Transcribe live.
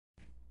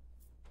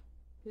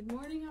Good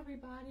morning,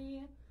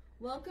 everybody.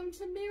 Welcome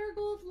to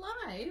Marigold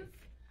Live.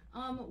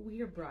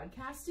 We are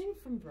broadcasting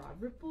from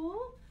Broad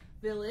Ripple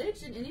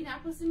Village in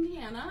Indianapolis,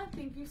 Indiana.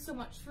 Thank you so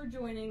much for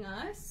joining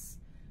us.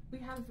 We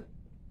have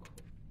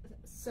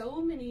so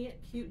many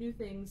cute new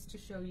things to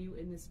show you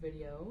in this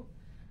video.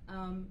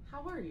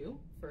 How are you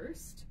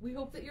first? We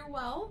hope that you're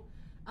well.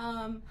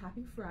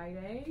 Happy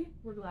Friday.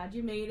 We're glad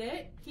you made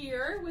it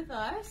here with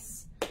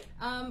us.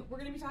 We're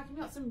going to be talking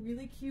about some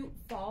really cute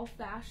fall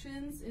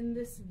fashions in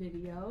this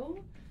video.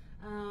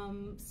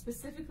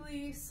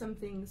 Specifically some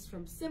things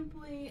from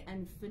Sympli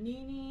and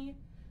Fenini.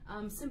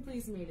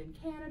 Sympli's made in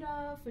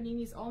Canada.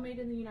 Fenini's all made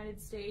in the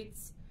United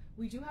States.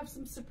 We do have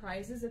some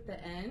surprises at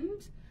the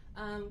end.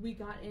 We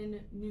got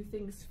in new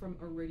things from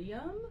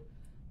Iridium.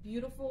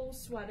 Beautiful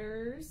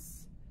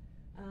sweaters.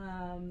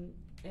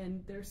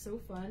 And they're so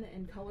fun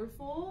and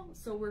colorful.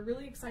 So we're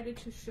really excited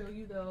to show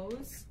you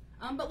those.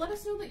 But let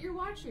us know that you're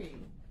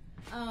watching.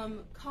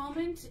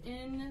 Comment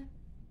in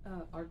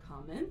our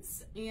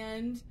comments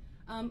and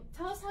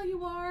tell us how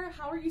you are.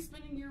 How are you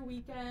spending your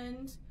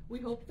weekend? We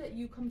hope that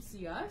you come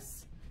see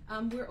us.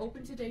 We're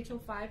open today till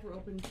 5. We're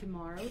open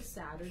tomorrow,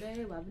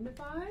 Saturday, 11 to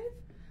 5.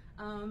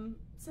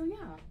 So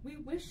yeah, we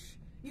wish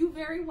you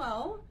very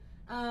well.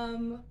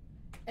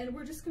 And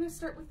we're just going to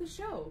start with the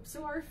show.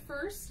 So our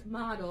first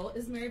model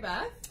is Mary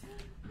Beth.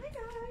 Hi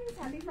guys,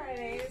 happy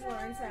Friday, as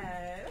Lauren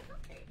said.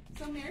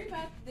 So Mary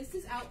Beth, this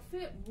is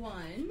outfit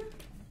 1.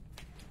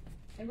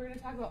 And we're going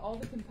to talk about all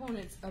the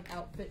components of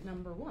outfit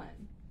number 1.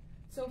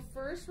 So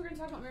first, we're going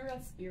to talk about Mary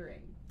Beth's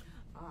earring.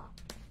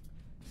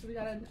 So we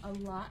got a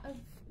lot of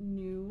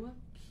new,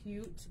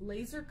 cute,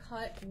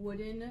 laser-cut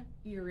wooden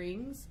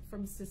earrings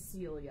from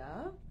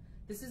Cecilia.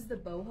 This is the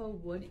boho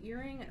wood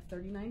earring at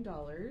 $39.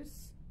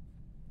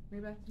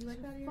 Mary Beth, do you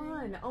like that earring?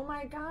 Fun. Oh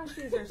my gosh,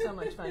 these are so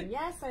much fun.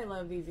 Yes, I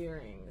love these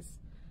earrings.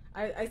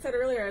 I said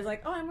earlier, I was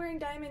like, oh, I'm wearing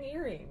diamond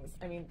earrings.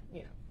 I mean,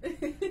 you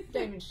know,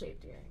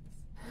 diamond-shaped earrings.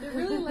 They're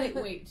really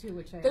lightweight too,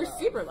 which I They're love.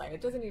 Super light.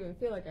 It doesn't even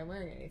feel like I'm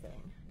wearing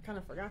anything. I kind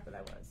of forgot that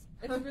I was.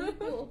 It's really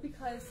cool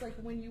because, like,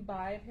 when you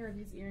buy a pair of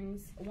these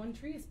earrings, one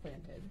tree is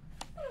planted.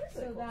 Oh, that's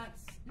so really cool.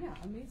 that's, yeah,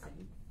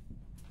 amazing.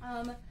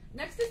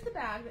 Next is the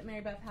bag that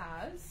Mary Beth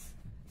has.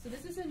 So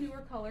this is a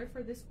newer color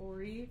for this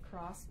ORI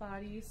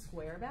crossbody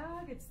square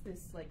bag. It's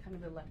this, like, kind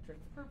of electric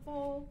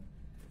purple.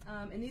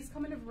 And these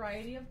come in a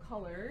variety of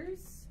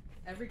colors.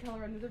 Every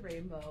color under the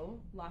rainbow.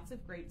 Lots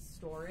of great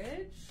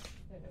storage.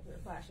 I don't know if they're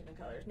flashing the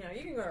colors. Now,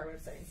 you can go to our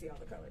website and see all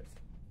the colors.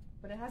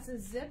 But it has a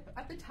zip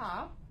at the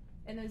top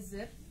and a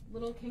zip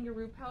little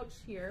kangaroo pouch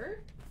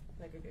here.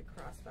 Like a good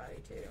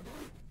crossbody, too.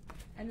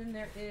 And then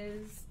there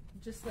is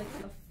just like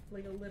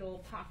a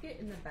little pocket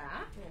in the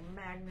back. A little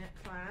magnet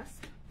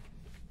clasp.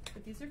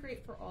 But these are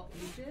great for all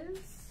ages.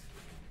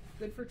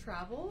 Good for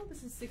travel.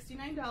 This is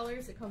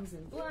 $69. It comes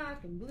in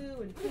black and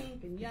blue and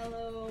pink and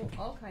yellow,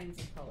 all kinds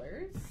of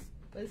colors.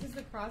 But this is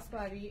the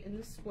crossbody in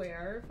the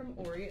square from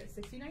ORI at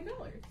 $69.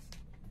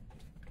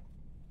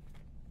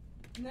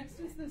 Next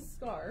is the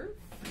scarf.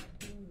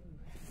 Ooh,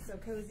 so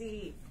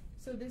cozy.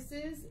 So this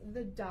is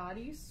the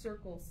Dottie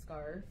Circle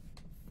scarf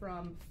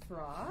from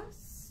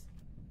Frost.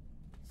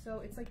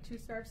 So it's like 2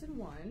 scarves in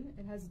one.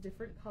 It has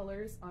different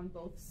colors on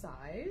both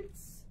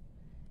sides.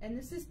 And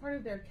this is part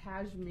of their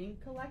cashmere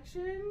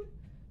collection.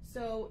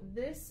 So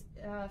this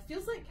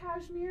feels like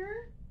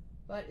cashmere,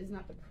 but is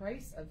not the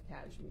price of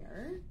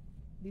cashmere.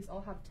 These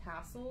all have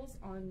tassels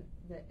on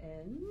the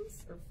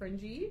ends, or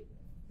fringy.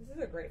 This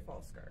is a great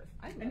fall scarf.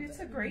 And it's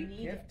a great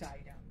gift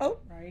item,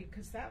 right?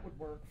 Because that would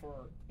work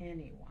for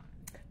anyone,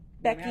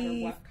 no matter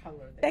what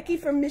color they Becky are.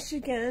 from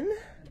Michigan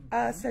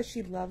says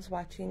she loves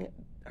watching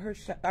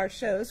our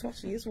shows while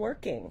she is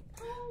working.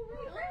 Oh,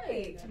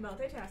 Great.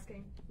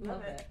 Multitasking.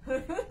 Love it.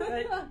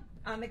 But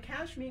on the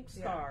cashmere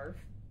scarf,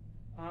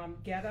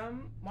 get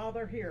them while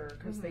they're here,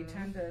 because they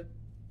tend to,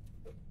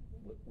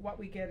 what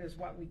we get is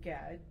what we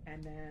get,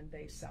 and then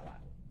they sell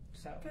out.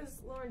 So,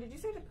 Because, Lauren, did you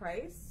say the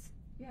price?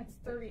 Yeah, it's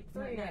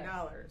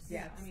 $39.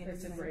 Yes, I mean,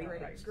 it's a great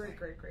price. Great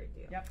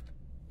deal. yep.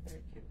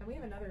 Very cute. And we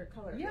have another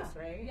color of Yeah, this,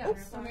 right? yeah. In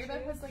our So Mary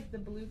Beth flash has like the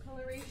blue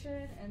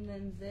coloration, and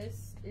then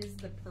this is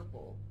the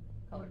purple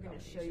color. We're going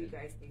to show you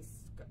guys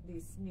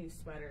these new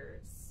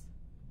sweaters.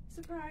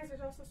 Surprise,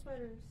 there's also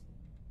sweaters.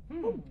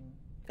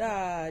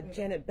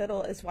 Janet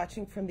Biddle is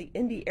watching from the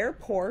Indy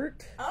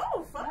airport.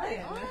 Oh, fun!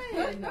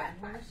 Fun.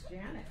 Where's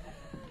Janet?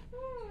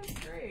 Oh, that's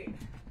great.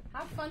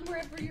 Have fun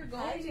wherever you're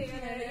going. Hi,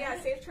 Janet.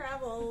 Yeah, safe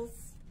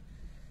travels.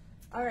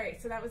 All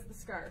right, so that was the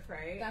scarf,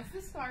 right? That's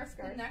the scarf.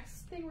 The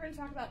next thing we're going to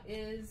talk about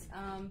is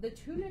the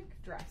tunic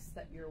dress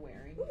that you're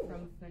wearing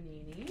from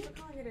Fenini. If we're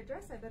calling it a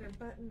dress, I better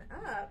button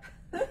up.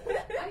 I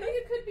think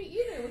it could be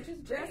either, which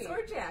is great. Dress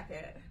or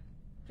jacket.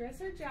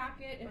 Dress or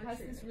jacket. It has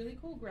this really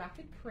cool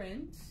graphic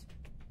print.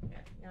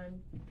 Yeah,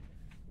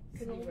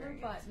 Silver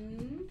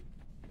button.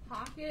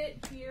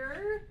 Pocket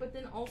here, but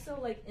then also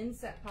like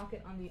inset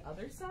pocket on the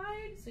other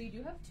side. So you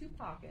do have 2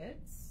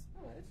 pockets.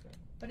 Oh, that is good.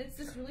 But it's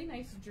this really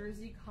nice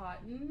jersey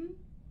cotton.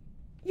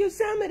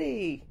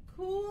 Yosemite.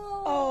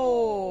 Cool.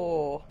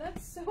 Oh.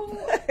 That's gonna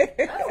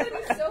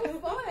be so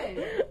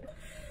fun.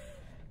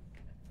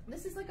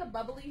 a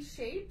bubbly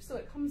shape, so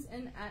it comes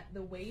in at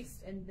the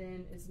waist and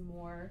then is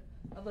more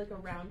of like a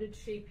rounded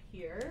shape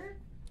here,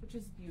 which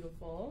is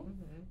beautiful.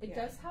 It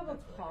does have a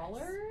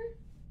collar,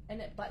 and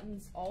it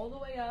buttons all the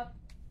way up,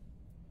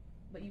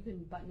 but you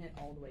can button it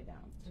all the way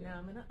down too. Now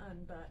I'm gonna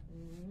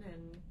unbutton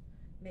and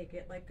make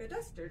it like a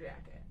duster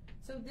jacket.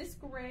 So this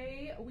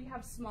gray, we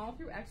have small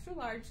through extra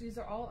large. These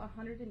are all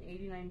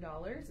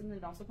 $189, and then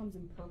it also comes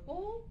in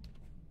purple.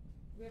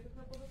 We have the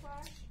purple to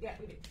flash? Yeah,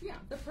 we do. Yeah,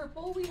 the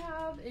purple we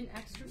have in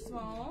extra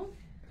small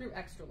through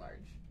extra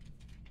large.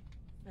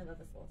 I love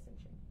this little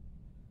cinching.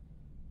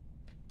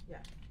 Yeah,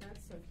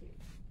 that's so cute.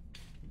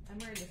 I'm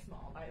wearing the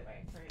small, by the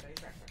way, for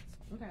anybody's reference.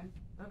 Okay.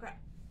 Okay.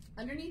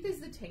 Underneath is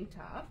the tank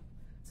top.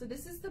 So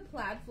this is the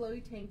plaid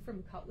flowy tank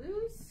from Cut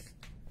Loose.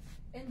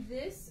 And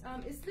this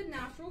is the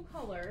natural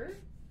color.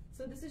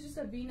 So this is just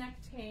a V-neck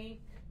tank,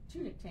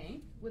 tunic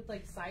tank with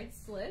like side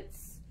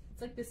slits.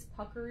 It's like this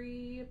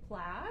puckery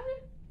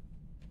plaid.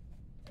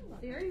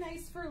 Very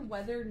nice for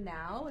weather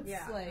now.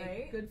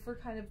 It's good for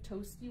kind of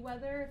toasty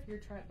weather if you're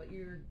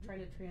trying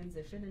to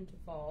transition into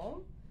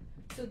fall.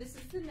 So this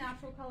is the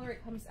natural color.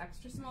 It comes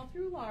extra small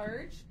through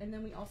large, and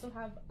then we also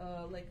have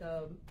like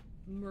a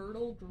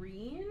myrtle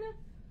green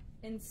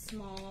in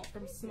small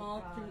through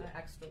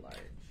extra large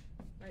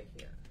right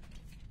here.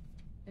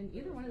 And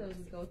either one of those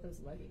would go with those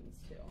leggings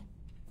too.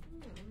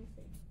 Let me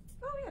see.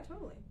 Oh yeah,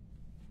 totally.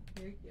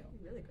 Very cute.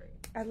 Really great.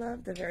 I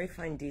love the very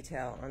fine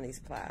detail on these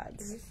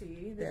plaids. Can you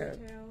see the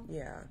detail?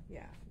 Yeah.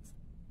 Yeah.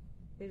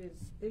 It is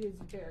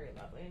very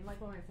lovely. And like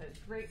Lauren said, it's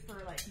great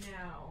for like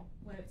now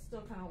when it's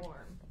still kind of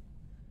warm.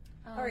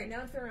 All right, now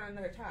let's throw on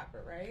another top,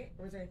 right?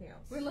 Or is there anything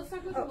else? Wait, let's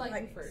talk about the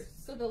legging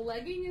first. So the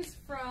legging is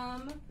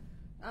from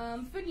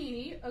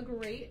Fenini, a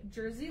great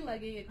jersey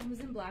legging. It comes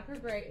in black or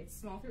gray. It's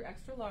small through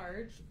extra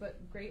large,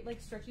 but great like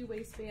stretchy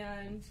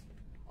waistband,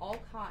 all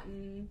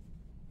cotton,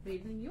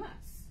 made in the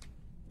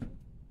U.S.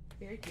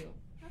 Very cute.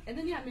 And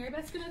then Mary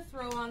Beth's gonna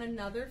throw on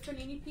another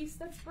Fenini piece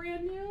that's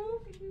brand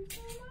new. Thank you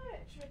so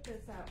much with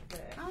this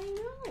outfit. I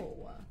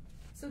know.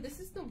 So this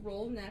is the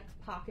roll neck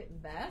pocket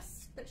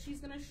vest that she's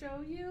gonna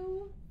show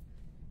you.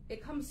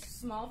 It comes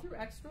small through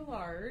extra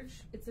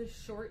large. It's a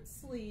short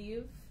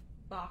sleeve,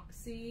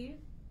 boxy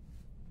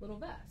little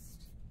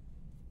vest.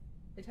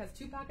 It has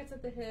 2 pockets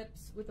at the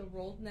hips with a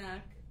rolled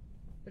neck,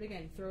 but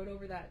again, throw it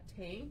over that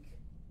tank,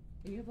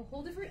 and you have a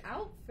whole different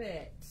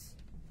outfit.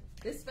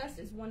 This vest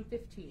is $115.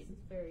 This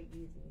is very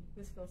easy.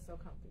 This feels so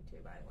comfy too,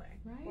 by the way.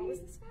 Right? What was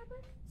this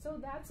fabric? So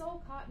that's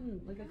all cotton,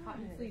 like a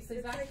cotton fleece.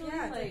 It's actually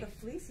like like a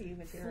fleecy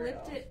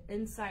material. Flipped it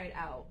inside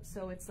out,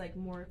 so it's like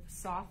more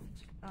soft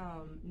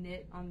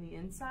knit on the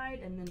inside,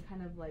 and then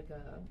kind of like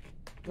a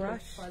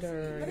brushed. But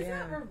it's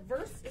not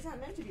reverse. It's not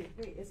meant to be.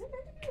 Wait, is it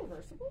meant to be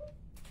reversible?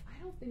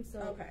 I don't think so.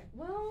 Okay.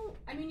 Well,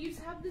 I mean, you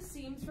have the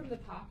seams from the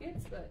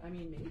pockets, but I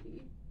mean,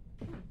 maybe.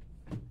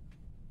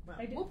 Well,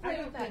 We'll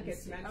play with that. think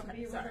it's meant to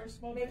be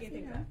reversible. Make you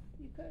think that.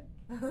 You could.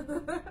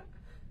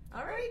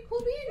 All right, cool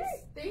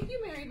beans. Thank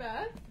you, Mary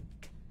Beth.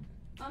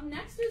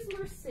 Next is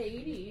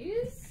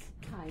Mercedes.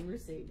 Hi,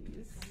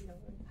 Mercedes. Hello.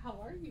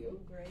 How are you?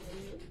 I'm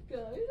great.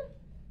 Good.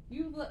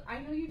 I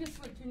know you just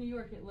went to New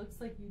York. It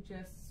looks like you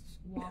just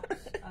walked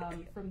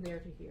from there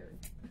to here.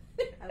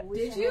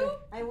 Did you?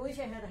 I wish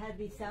I had had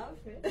this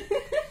outfit.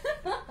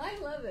 I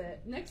love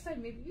it. Next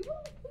time, maybe you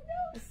will. Who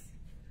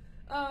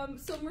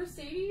knows? So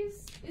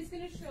Mercedes is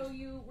going to show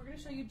you. We're going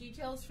to show you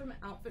details from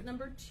outfit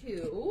number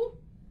 2.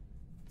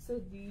 So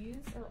these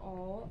are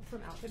all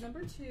from outfit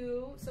number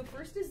 2. So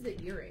first is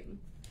the earring.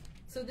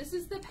 So this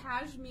is the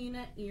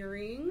Pashmina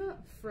earring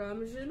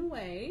from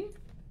Jinwei.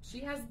 She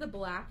has the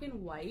black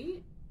and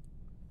white.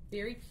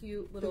 Very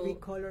cute little. To be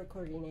color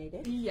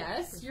coordinated.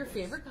 Yes, your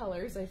favorite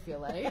colors, I feel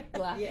like.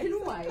 Black Yes.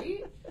 and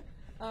white.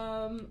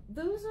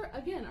 Those are,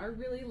 again, are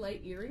really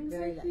light earrings,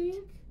 Very I light.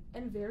 think.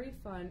 And very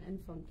fun and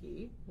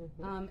funky.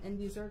 Mm-hmm. And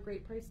these are a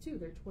great price, too.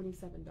 They're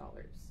 $27.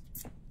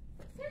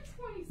 They're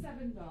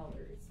 $27.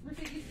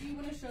 Mercedes, do you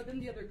want to show them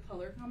the other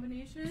color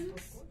combinations? Of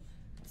course.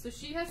 So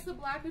she has the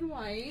black and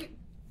white.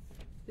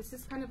 This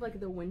is kind of like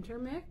the winter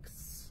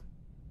mix.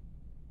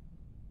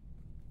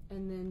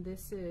 And then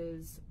this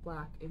is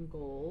black and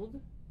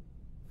gold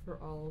for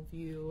all of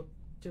you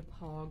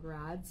DePaul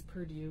grads,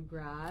 Purdue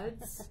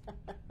grads.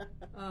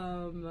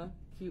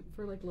 Cute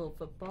for like a little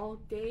football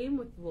game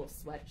with a little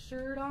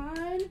sweatshirt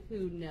on.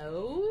 Who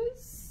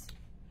knows?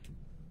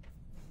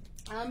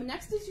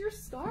 Next is your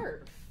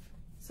scarf.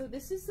 So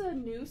this is a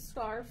new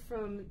scarf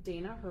from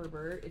Dana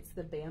Herbert. It's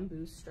the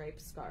bamboo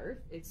striped scarf.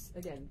 It's,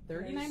 again,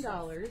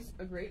 $39,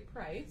 a great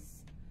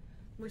price.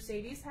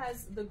 Mercedes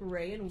has the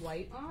gray and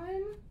white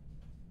on,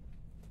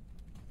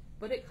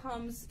 but it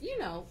comes, you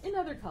know, in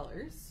other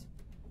colors.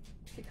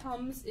 It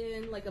comes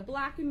in like a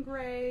black and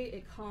gray.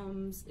 It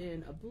comes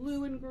in a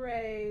blue and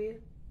gray.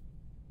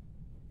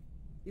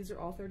 These are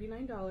all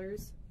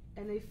 $39.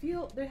 And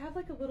they have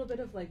like a little bit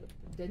of like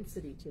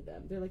density to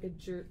them. They're like a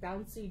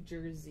bouncy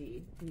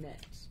jersey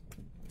knit.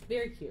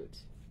 Very cute.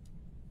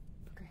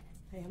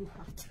 I am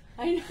hot.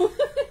 I know.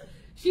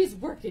 She's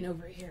working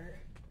over here.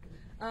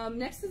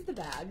 Next is the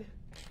bag.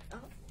 Oh.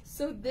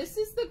 So this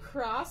is the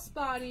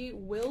crossbody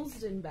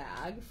Wilsden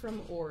bag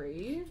from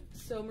ORI.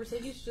 So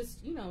Mercedes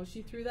just, you know,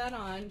 she threw that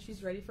on.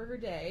 She's ready for her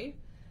day.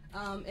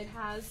 It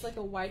has like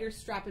a wider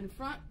strap in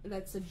front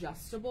that's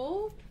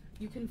adjustable.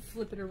 You can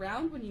flip it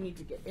around when you need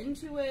to get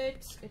into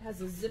it. It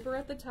has a zipper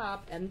at the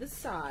top and the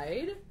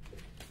side.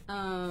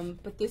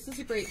 But this is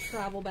a great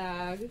travel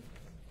bag.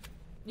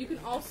 You can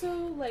also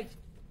like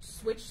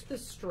switch the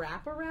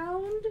strap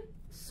around.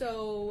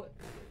 So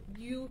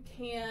you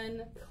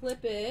can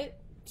clip it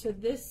to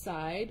this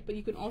side, but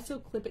you can also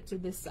clip it to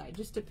this side,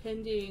 just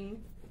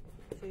depending.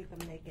 So you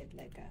can make it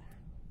like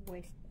a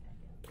waist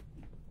bag.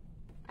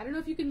 I don't know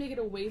if you can make it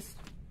a waist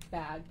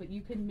bag, but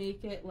you can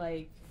make it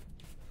like.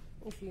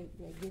 If you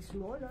make it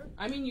smaller.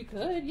 I mean, you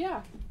could,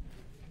 yeah.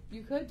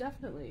 You could,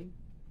 definitely.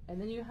 And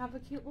then you have a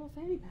cute little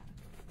fanny pack.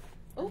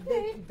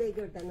 Okay.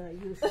 Bigger than I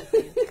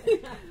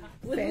usually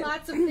With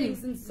lots of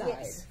things inside.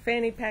 Yes.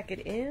 Fanny pack it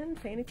in,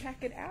 fanny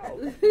pack it out.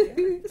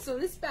 So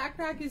this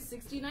backpack is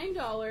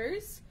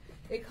 $69.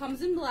 It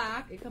comes in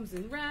black, it comes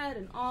in red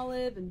and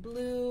olive and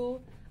blue,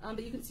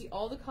 but you can see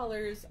all the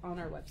colors on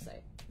our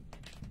website.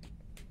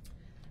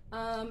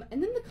 And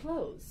then the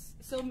clothes.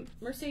 So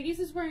Mercedes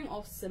is wearing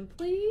all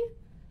Sympli.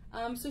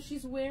 So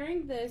she's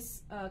wearing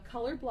this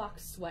color block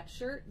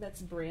sweatshirt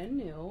that's brand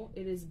new.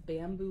 It is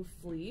bamboo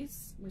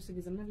fleece.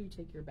 Mercedes, I'm gonna have you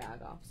take your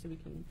bag off so we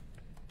can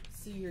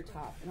see your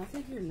top. And I'll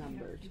take your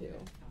number too.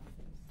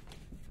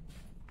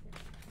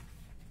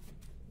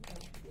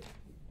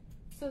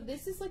 So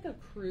this is like a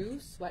crew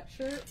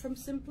sweatshirt from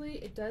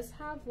Sympli. It does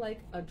have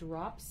like a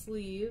drop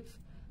sleeve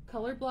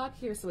color block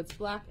here. So it's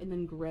black and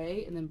then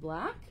gray and then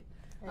black.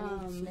 And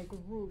it's like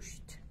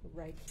ruched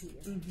right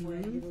here for a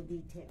little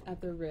detail.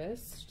 At the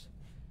wrist.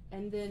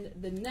 And then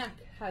the neck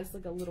has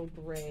like a little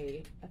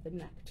gray at the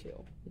neck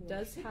too. It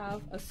does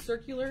have a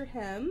circular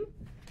hem.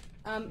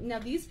 Now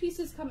these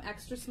pieces come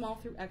extra small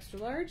through extra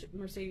large.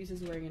 Mercedes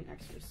is wearing an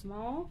extra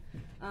small.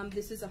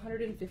 This is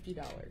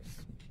 $150.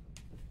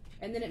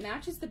 And then it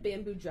matches the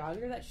bamboo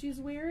jogger that she's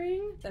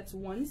wearing. That's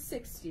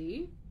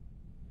 $160.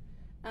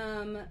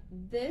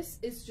 This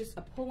is just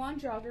a pull-on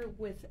jogger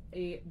with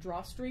a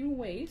drawstring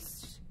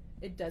waist.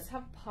 It does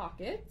have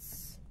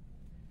pockets.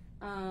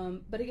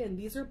 But again,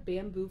 these are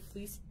bamboo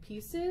fleece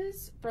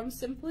pieces from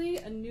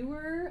Sympli, a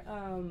newer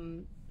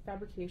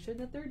fabrication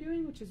that they're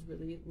doing, which is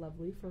really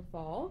lovely for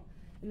fall.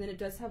 And then it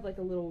does have like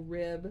a little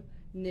rib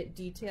knit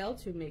detail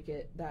to make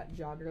it that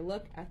jogger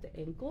look at the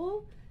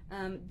ankle.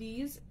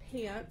 These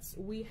pants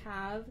we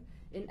have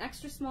in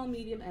extra small,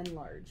 medium, and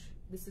large.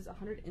 This is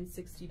 $160.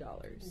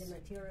 And the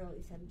material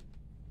is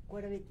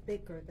quite a bit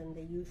thicker than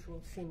the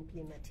usual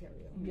Sympli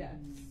material. Yes.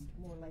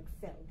 More like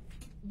felt.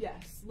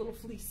 Yes, a little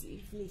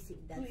fleecy. Fleecy,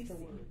 that's Fleecy. the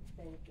word.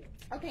 Thank you.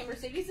 Okay,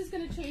 Mercedes is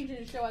going to change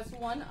and show us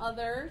one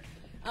other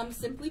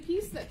Sympli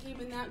piece that came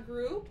in that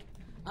group.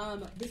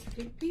 This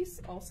pink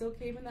piece also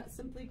came in that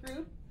Sympli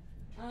group.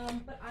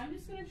 But I'm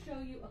just going to show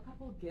you a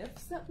couple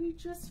gifts that we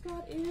just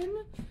got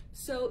in.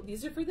 So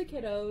these are for the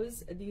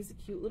kiddos. These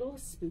cute little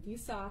spooky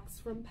socks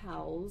from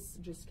Pals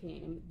just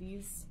came.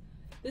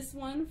 This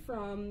one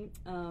from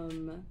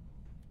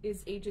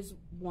is ages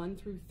 1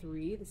 through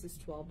 3. This is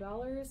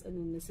 $12, and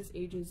then this is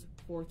ages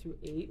 4 through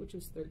 8, which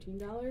is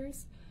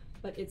 $13.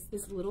 But it's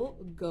this little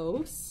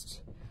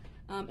ghost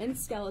and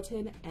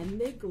skeleton, and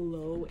they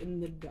glow in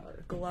the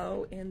dark.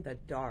 Glow in the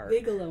dark. They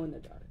glow in the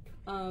dark.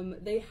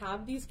 They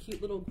have these cute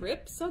little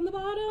grips on the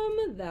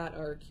bottom that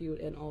are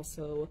cute and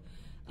also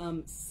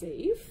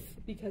safe,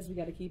 because we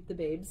got to keep the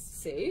babes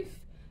safe.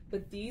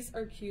 But these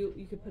are cute.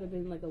 You could put them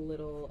in like a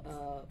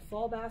little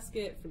fall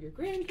basket for your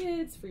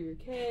grandkids, for your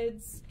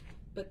kids.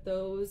 But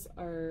those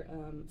are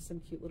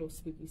some cute little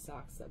spooky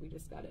socks that we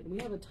just got in. We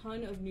have a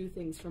ton of new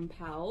things from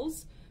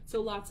Pals.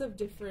 So lots of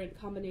different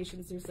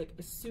combinations. There's like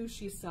a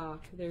sushi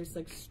sock. There's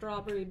like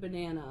strawberry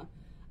banana.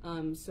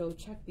 So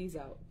check these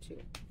out too.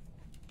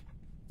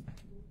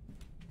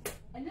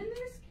 And then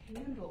there's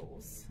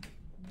candles.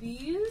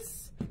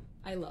 These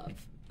I love.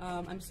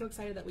 I'm so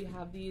excited that we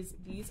have these.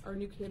 These are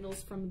new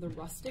candles from the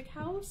Rustic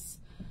House.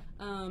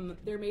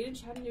 They're made in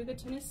Chattanooga,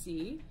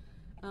 Tennessee.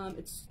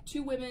 It's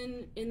 2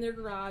 women in their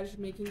garage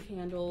making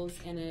candles,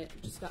 and it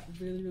just got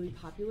really, really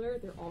popular.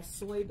 They're all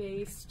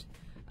soy-based.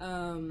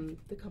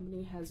 The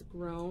company has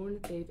grown.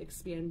 They've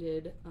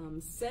expanded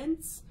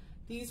since.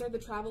 These are the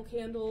travel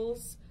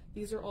candles.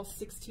 These are all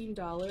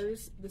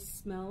 $16.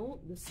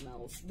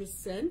 The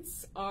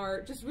scents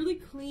are just really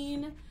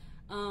clean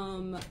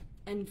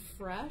and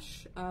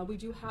fresh. We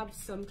do have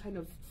some kind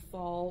of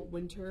fall,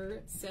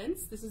 winter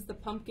scents. This is the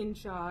pumpkin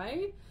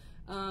chai,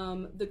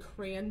 the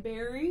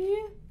cranberry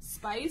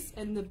spice,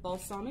 and the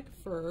balsam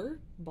fir.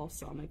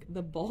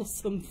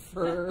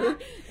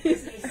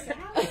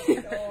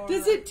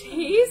 Does it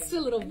taste a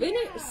little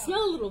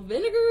smell a little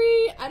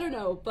vinegary? I don't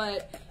know,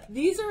 but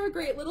these are a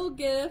great little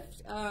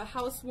gift,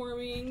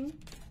 housewarming.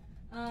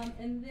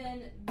 And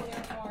then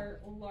there are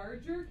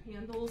larger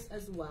candles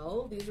as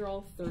well. These are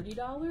all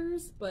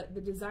 $30, but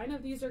the design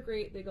of these are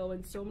great. They go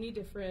in so many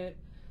different,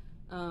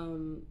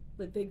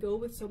 like they go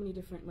with so many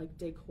different like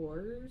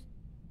decors.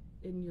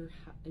 in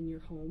your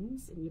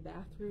homes, in your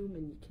bathroom,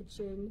 in your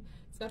kitchen.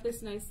 It's got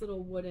this nice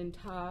little wooden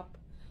top,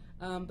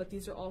 but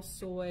these are all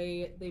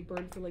soy. They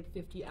burn for like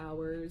 50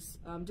 hours.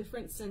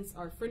 Different scents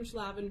are French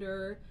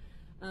lavender.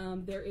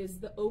 There is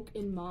the oak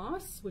and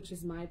moss, which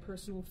is my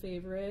personal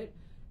favorite.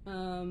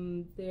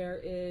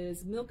 There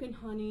is milk and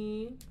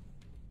honey.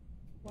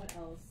 What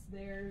else?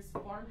 There's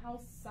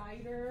farmhouse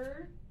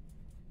cider.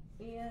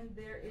 And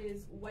there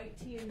is white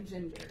tea and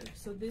ginger.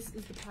 So this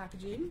is the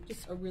packaging,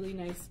 just a really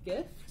nice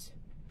gift.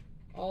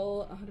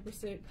 All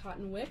 100%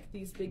 cotton wick.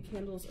 These big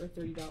candles are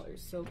 $30.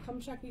 So come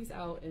check these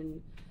out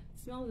and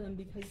smell them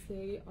because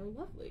they are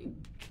lovely.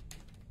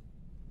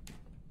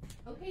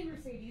 Okay,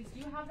 Mercedes, do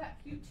you have that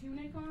cute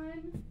tunic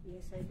on?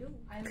 Yes, I do.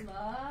 I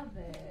love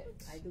it.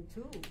 I do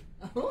too.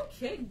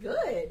 Okay,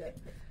 good.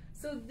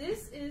 So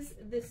this is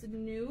this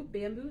new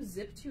bamboo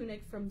zip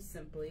tunic from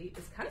Sympli.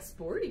 It's kind of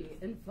sporty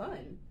and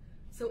fun.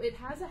 So it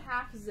has a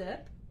half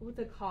zip with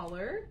a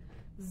collar,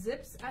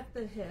 zips at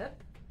the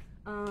hip,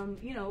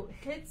 you know,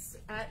 hits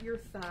at your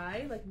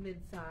thigh, like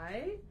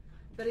mid-thigh.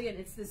 But again,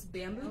 it's this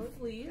bamboo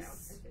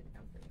fleece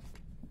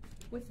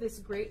with this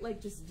great, like,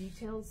 just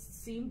details,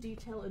 seam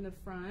detail in the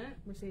front.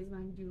 Mercedes and I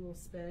can do a little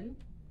spin.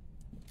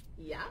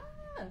 Yeah.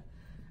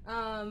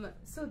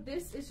 So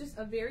this is just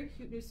a very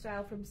cute new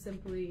style from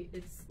Sympli.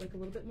 It's like a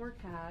little bit more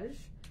cash.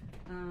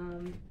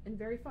 And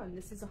very fun.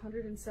 This is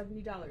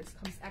 $170.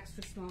 Comes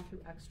extra small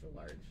through extra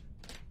large.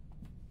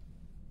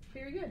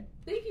 Very good.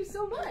 Thank you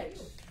so much.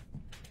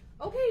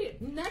 Okay,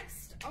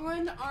 next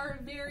on our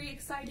very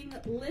exciting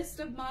list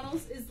of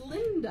models is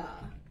Linda.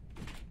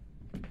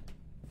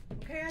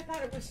 Okay, I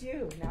thought it was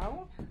you.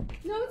 No?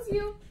 No, it's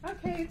you.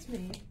 Okay, it's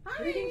me.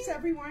 Hi. Greetings,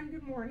 everyone.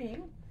 Good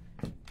morning.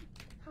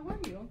 How are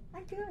you?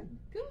 I'm good.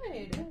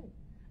 Good.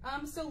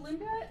 So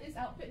Linda is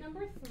outfit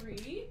number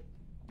 3.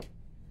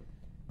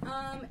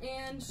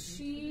 And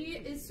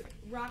she is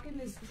rocking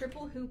this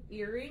triple hoop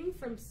earring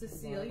from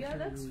Cecilia.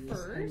 That's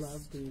first. I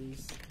love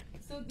these.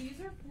 So these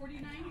are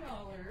 $49.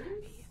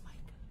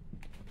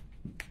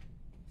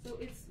 So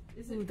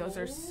is it Ooh, those gold?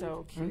 are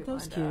so cute. Aren't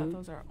those Linda. cute?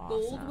 Those are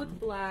awesome. Gold with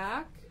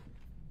black,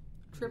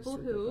 triple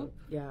hoop,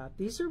 Yeah,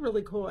 these are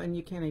really cool, and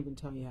you can't even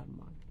tell you have them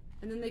on.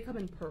 and then they come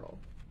in pearl.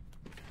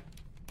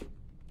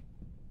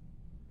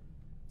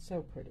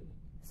 So pretty.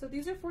 So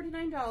these are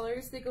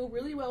 $49. They go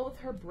really well with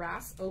her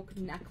brass oak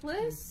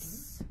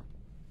necklace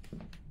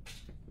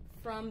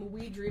from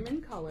We Dream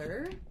in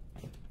Color.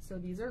 So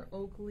these are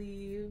oak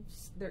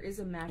leaves. There is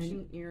a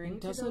matching earring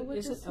to go with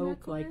Isn't this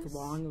oak like necklace.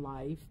 long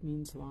life,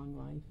 means long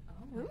life?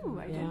 Ooh,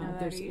 I didn't Yeah, know that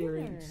there's either.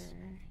 earrings.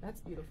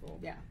 That's beautiful.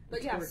 Yeah. But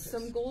it's yeah, gorgeous.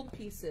 some gold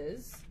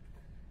pieces.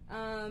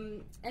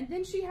 And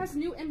then she has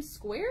new M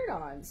squared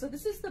on. So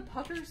this is the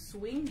pucker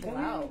swing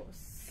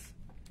blouse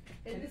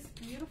in this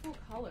beautiful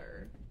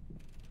color.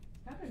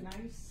 Got a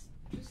nice,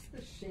 just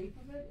the shape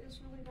of it is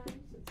really nice.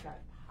 It's got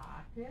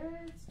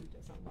pockets. Who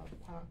doesn't love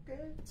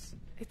pockets?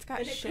 It's got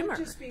And it shimmer.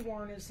 could just be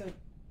worn as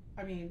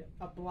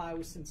a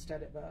blouse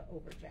instead of a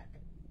over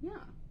jacket. Yeah.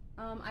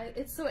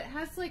 So it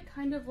has like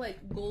kind of like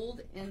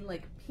gold and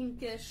like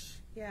pinkish,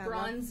 Yeah,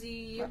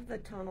 bronzy. Love the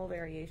tonal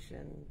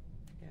variation.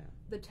 Yeah.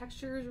 The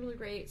texture is really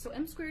great. So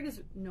M squared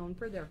is known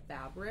for their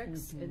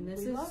fabrics, and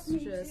this We love is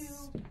me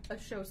just a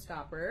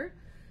showstopper.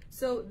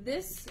 So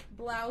this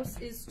blouse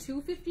is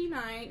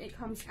 $259. It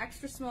comes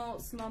extra small,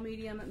 small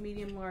medium,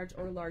 medium large,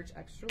 or large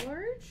extra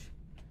large.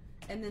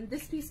 And then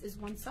this piece is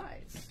one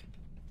size.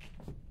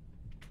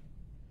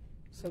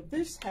 So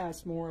this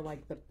has more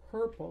like the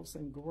purples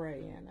and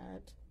gray in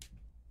it.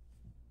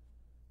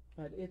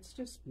 But it's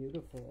just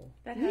beautiful.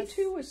 That Me has-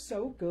 Too is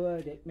so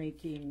good at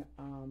making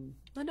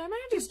Linda, I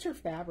might have just to her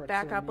fabrics.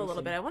 back are up a little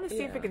amazing. bit. I want to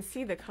see if I Yeah. can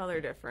see the color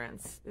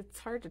difference. It's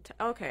hard to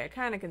tell. Okay, I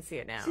kind of can see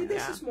it now. See,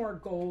 this yeah. is more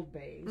gold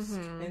based,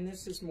 and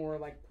this is more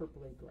like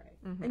purpley gray.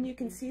 And you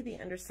can see the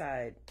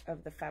underside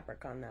of the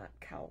fabric on that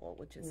cowl,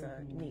 which is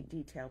a neat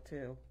detail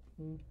too.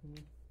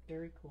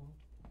 Very cool.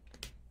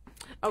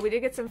 Oh, we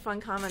did get some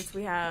fun comments.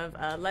 We have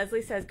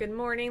Leslie says, "Good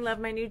morning. Love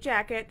my new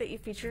jacket that you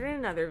featured in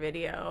another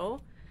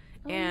video."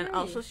 And nice.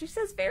 also she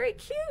says, "Very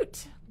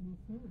cute."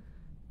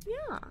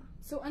 Yeah.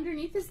 So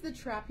underneath is the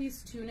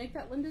trapeze tunic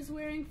that Linda's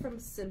wearing from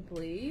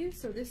Sympli.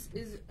 So this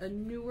is a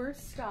newer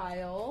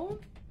style.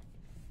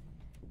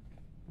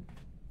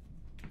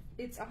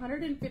 It's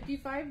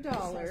 $155.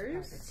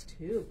 Pockets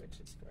too, which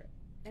is great.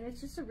 And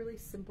it's just a really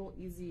simple,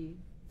 easy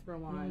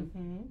throw-on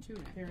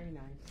tunic. Very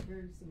nice.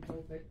 Very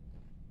simple, but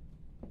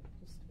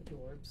just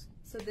adorbs.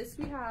 So this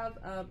we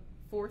have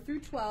 4 through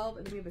 12,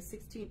 and then we have a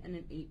 16 and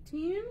an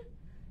 18.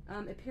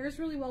 It pairs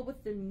really well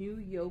with the new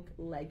yoke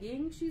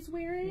legging she's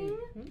wearing.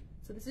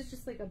 So this is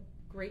just like a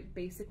great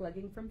basic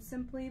legging from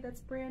Sympli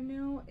that's brand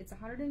new. It's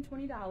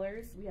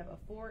 $120. We have a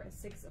 4, a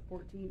 6, a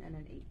 14, and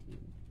an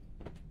 18.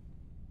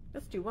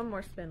 Let's do one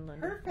more spin,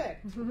 Linda.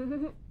 Perfect.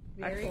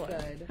 Very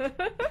Excellent.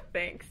 good.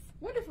 Thanks.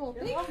 Wonderful.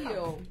 You're Thank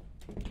welcome.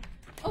 you.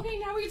 Okay,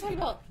 now we're going to talk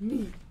about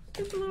me.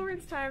 It's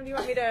Lauren's time. Do you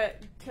want me to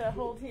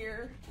hold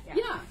here?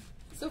 Yeah.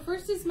 So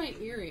first is my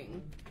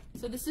earring.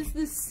 So this is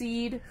the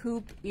seed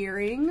hoop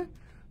earring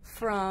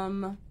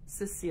from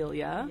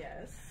Cecilia.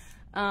 Yes.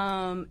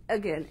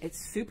 Again, it's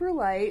super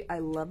light. I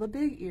love a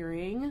big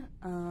earring.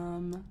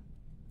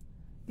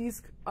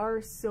 These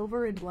are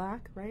silver and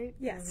black, right?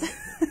 Yes.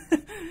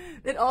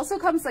 It also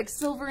comes like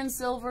silver and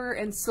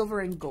silver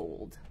and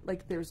gold.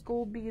 Like there's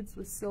gold beads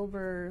with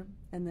silver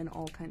and then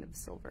all kind of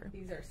silver.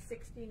 These are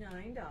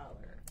 $69.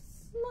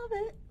 Love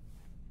it.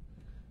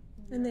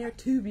 And they are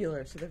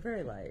tubular, so they're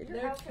very light.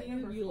 Your outfit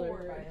number 4,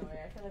 by the way.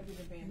 I feel like we've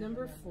abandoned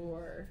Number them.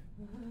 4.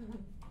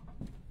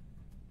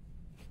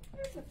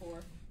 Here's a 4.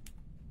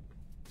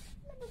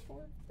 Number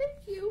 4.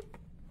 Thank you.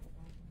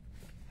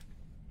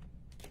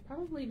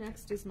 Probably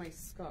next is my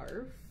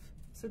scarf.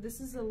 So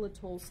this is a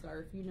Latoll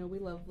scarf. You know we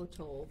love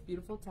Latoll.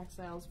 Beautiful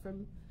textiles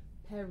from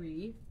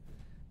Paris.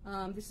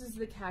 This is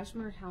the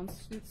cashmere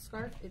houndstooth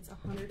scarf. It's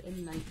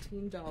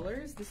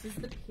 $119. This is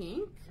the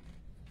pink.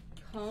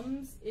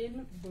 Comes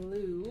in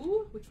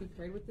blue, which we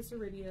paired with this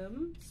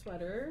Iridium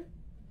sweater.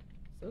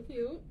 So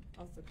cute.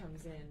 Also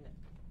comes in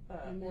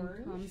And orange.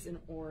 then comes in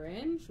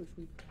orange, which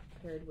we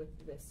paired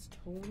with this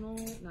tonal,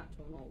 not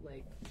tonal,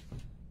 like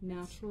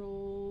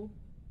natural.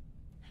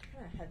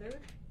 Kind of heather.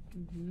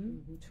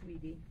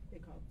 Tweedy. They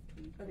call it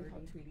tweed. What do they call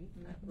it? Tweedy.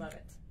 Love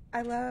it.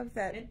 I love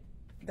that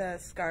the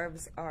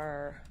scarves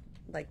are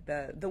like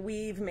the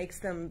weave makes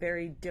them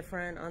very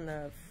different on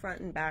the front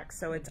and back,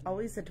 so it's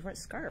always a different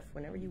scarf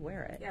whenever you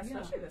wear it. Yeah,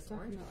 especially this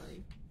orange.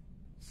 Definitely.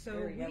 So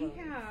Very we yellowy.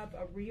 have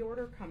a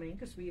reorder coming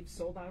because we have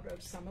sold out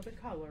of some of the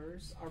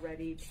colors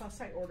already.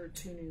 Plus, I ordered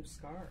 2 new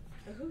scarves.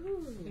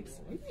 Ooh.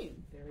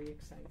 Exciting. Very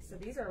exciting. So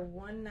these are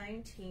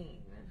 $119.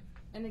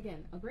 And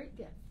again, a great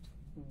gift.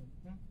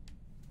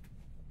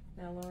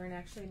 Now, Lauren,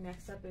 actually,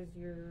 next up is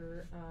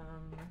your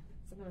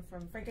something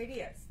from Frank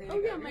Ideas. There Oh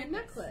you yeah, go, my your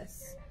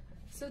necklace.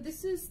 So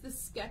this is the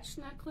sketch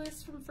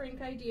necklace from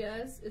Frank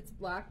Ideas. It's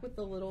black with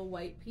a little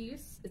white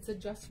piece. It's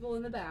adjustable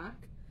in the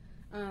back.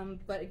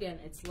 But again,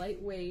 it's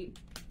lightweight,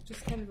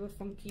 just kind of a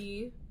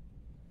funky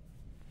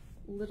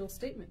little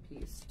statement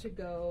piece to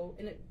go,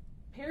 and it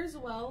pairs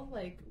well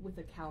like with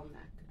a cowl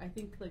neck. I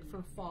think like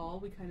for fall,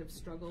 we kind of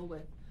struggle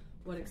with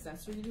what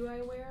accessory do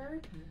I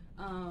wear,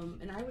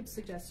 and I would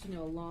suggest, you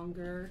know, a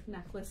longer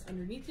necklace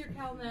underneath your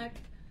cowl neck,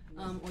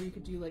 or you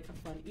could do like a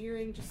fun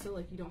earring just so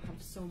like you don't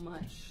have so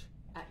much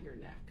at your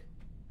neck.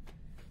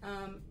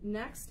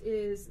 Next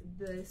is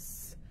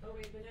this. Oh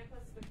wait, the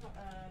necklace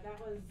that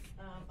was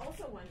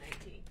also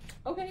 $119.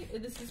 Okay,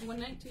 this is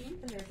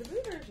 $119. And there's the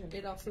blue version.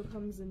 It also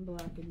comes in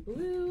black and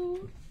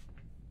blue.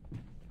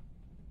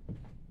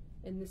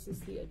 And this is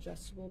the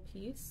adjustable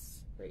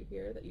piece right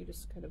here that you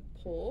just kind of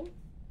pull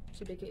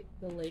to make it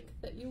the length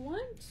that you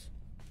want.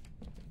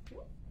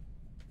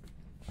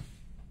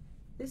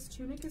 This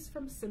tunic is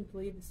from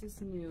Sympli. This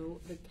is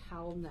new, the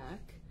cowl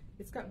neck.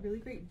 It's got really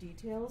great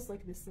details,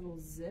 like this little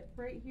zip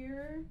right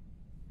here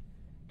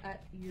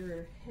at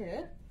your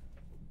hip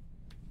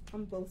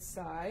on both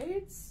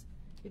sides.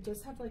 It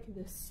does have like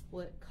this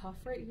split cuff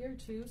right here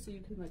too, so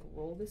you can like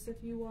roll this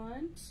if you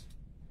want,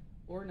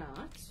 or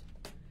not.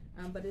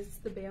 But it's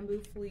the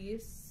bamboo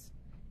fleece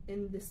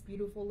in this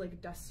beautiful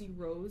like dusty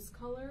rose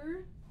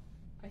color.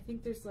 I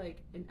think there's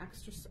like an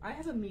extra, I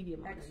have a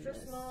medium on Extra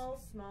this. small,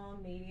 small,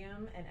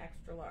 medium, and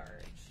extra large.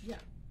 Yeah.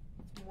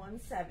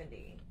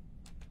 $170.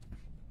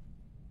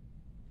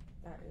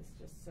 That is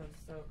just so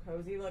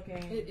cozy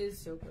looking. It is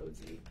so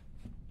cozy.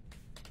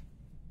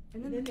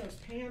 And And then then those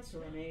pants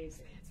are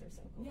amazing. Pants are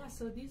so cool. yeah,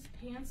 so these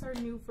pants are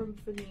new from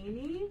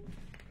Fenini.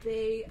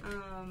 They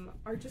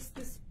are just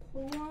this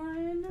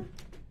pull-on.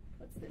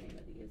 What's the name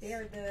of these? They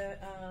are the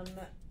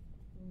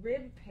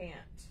rib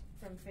pant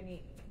from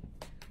Fenini.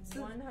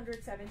 So-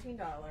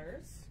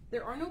 $117.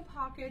 There are no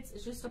pockets.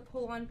 It's just a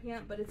pull-on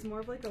pant, but it's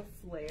more of like a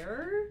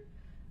flare.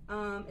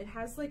 It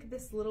has like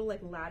this little like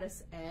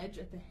lattice edge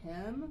at the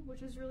hem,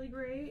 which is really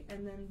great.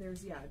 And then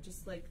there's, yeah,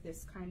 just like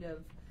this kind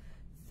of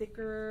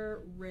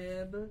thicker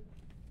rib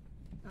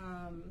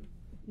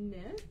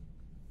knit.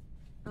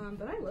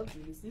 But I love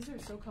these. These are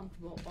so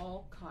comfortable.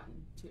 All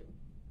cotton too,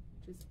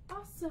 which is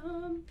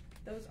awesome.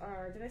 Those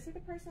are, did I say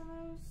the price on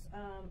those?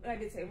 I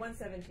did say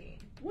 $117.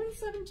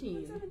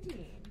 $117.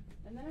 $117.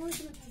 And then I was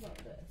going to talk about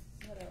this.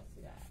 What else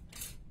we got?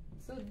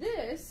 So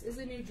this is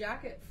a new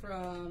jacket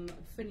from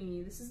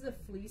Fenini. This is the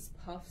fleece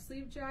puff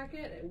sleeve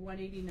jacket at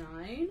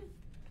 $189.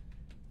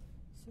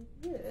 So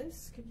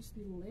this can just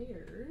be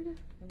layered.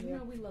 And you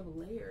know we love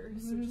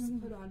layers, so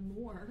just put on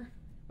more.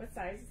 What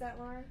size is that,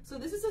 Lauren? So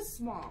this is a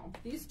small.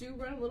 These do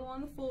run a little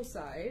on the full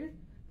side,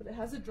 but it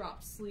has a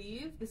drop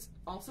sleeve. This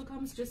also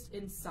comes just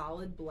in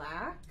solid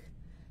black,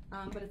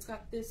 but it's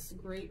got this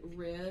great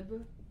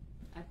rib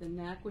at the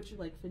neck, which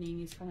like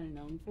Fenini's kind of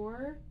known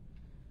for.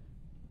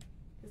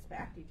 This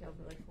back detail's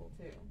really cool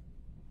too.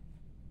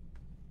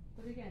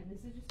 But again,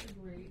 this is just a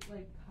great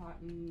like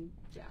cotton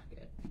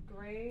jacket.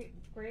 Gray.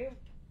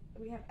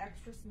 We have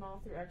extra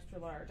small through extra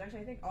large.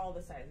 Actually, I think all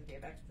the sizes we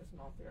have extra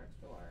small through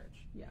extra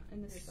large. Yeah,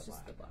 and this Here's is the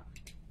just the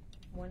black.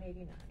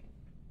 $189.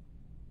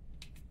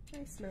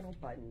 Nice metal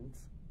buttons.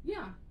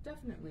 Yeah,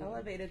 definitely.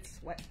 Elevated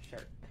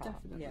sweatshirt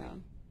top. Definitely. Yeah.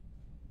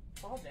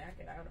 Fall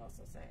jacket, I would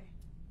also say.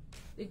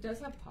 It does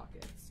have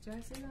pockets. Did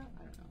I say that?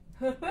 I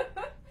don't know.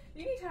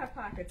 You need to have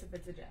pockets if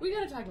it's a jacket. We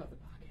gotta talk about the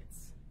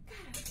pockets.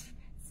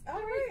 All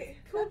right.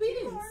 Cool That's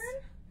beans. Lauren.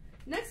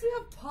 Next we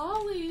have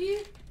Polly.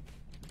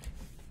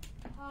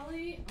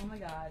 Polly, oh my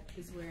god,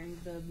 is wearing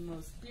the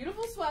most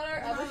beautiful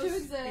sweater ever to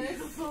exist.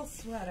 Beautiful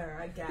sweater.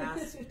 I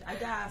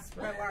gasped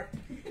when I walked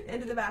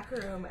into the back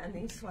room and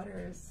these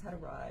sweaters had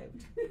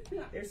arrived.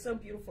 They're so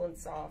beautiful and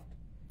soft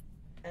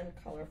and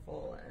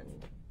colorful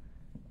and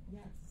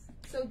yes.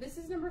 So this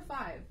is number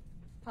 5.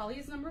 Polly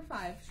is number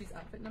 5. She's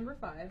outfit number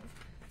 5.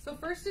 So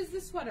first is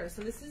the sweater.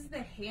 So this is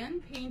the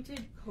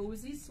hand-painted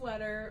cozy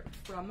sweater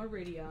from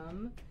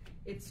Iridium.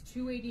 It's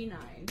 $2.89.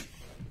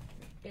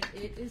 And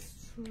it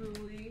is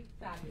truly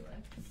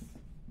fabulous.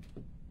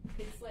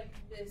 It's like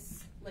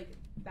this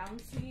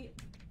bouncy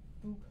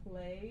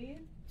boucle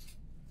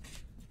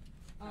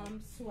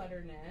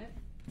sweater knit.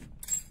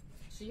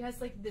 She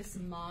has like this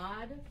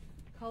mod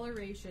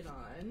coloration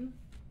on.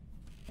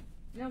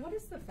 Now, what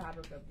is the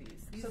fabric of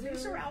these?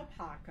 These are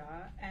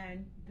alpaca,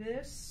 and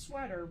this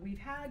sweater we've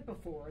had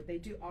before.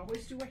 They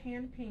always do a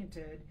hand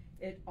painted.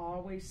 It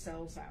always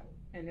sells out,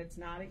 and it's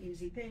not an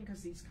easy thing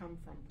because these come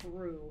from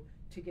Peru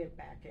to get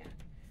back in.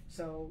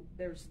 So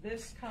there's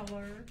this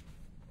color.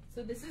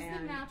 So this is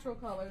the natural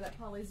color that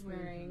Polly's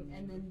wearing,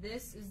 and then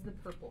this is the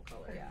purple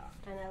color. Yeah.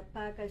 And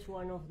alpaca is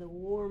one of the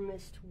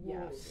warmest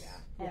wools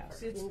Yes,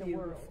 ever it's in the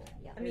beautiful. world.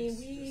 Yeah. I mean,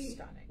 It's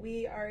stunning.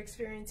 we are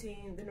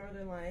experiencing the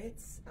Northern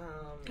Lights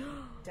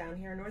down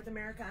here in North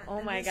America. Oh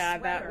and my this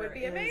God, that sweater would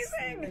be is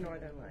amazing. The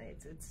Northern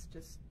Lights. It's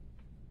just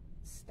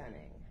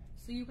stunning.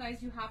 So you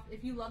guys,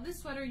 if you love this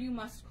sweater, you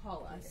must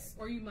call us,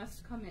 or you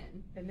must come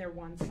in. And they're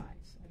one size.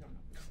 I don't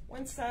know.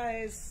 One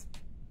size,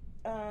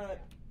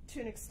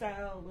 tunic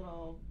style,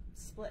 little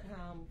split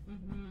hem.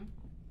 Mm-hmm.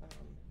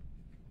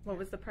 What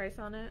was the price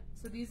on it?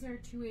 So these are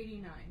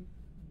 $2.89.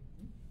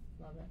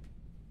 Love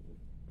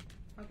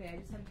it. Okay, I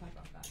just had to talk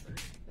about that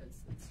first because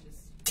it's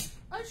just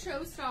a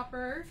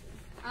showstopper.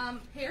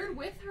 Paired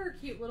with her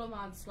cute little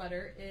mod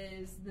sweater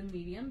is the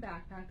medium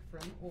backpack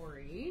from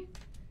ORI.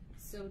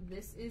 So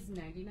this is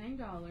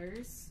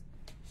 $99.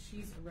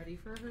 She's ready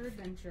for her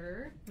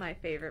adventure. My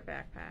favorite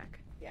backpack.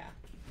 Yeah.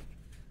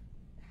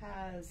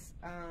 Has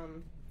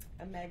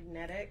a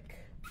magnetic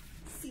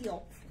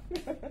seal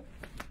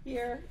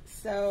here,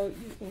 so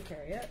you can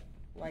carry it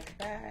like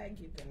a bag.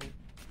 You can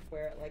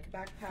wear it like a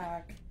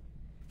backpack.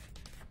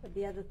 But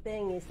the other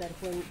thing is that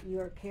when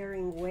you're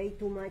carrying way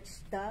too much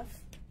stuff,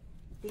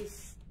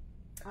 this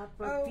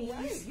upper piece,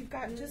 right. You've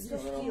got just you a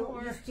little still,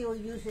 more. you still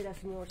use it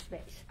as more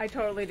space. I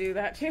totally do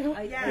that too.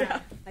 Yeah.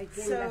 I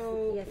think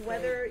So that's, yes,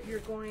 whether you're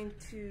going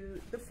to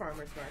the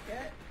farmer's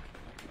market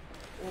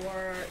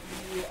or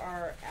you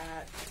are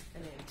at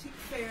an antique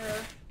fair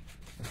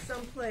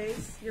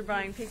someplace, You're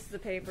buying pieces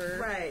of paper.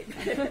 right?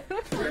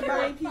 You're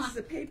buying pieces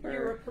of paper.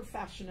 You're a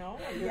professional,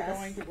 and you're Yes.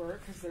 going to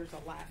work because there's a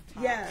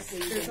laptop. Yes,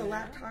 sleeve there's in a there.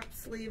 laptop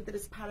sleeve that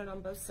is padded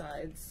on both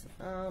sides,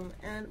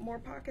 and more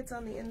pockets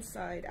on the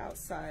inside,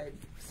 outside,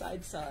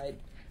 side.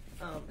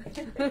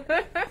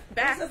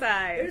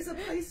 Backside. There's a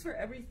place for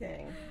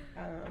everything,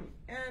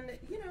 and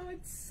you know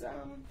it's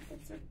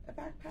a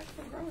backpack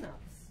for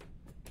grown-ups.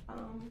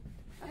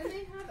 And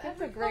they have That's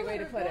every a great way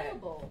color to put it.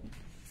 available.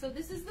 So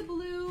this is the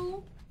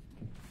blue.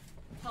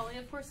 Polly,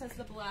 of course, has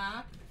the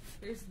black.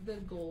 There's the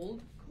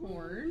gold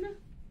corn,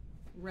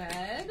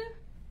 red,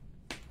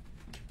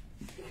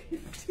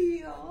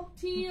 Teal.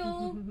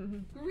 teal,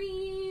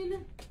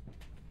 green,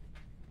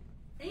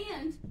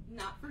 and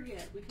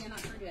we cannot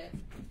forget,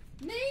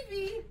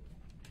 navy.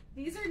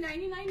 These are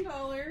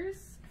 $99.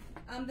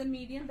 The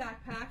medium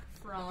backpack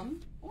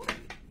from ORI.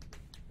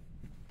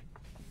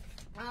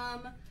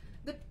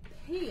 The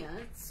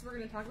pants we're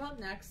going to talk about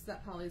next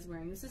that Polly's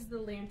wearing. This is the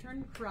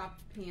lantern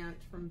cropped pant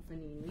from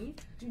Fenini.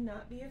 Do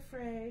not be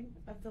afraid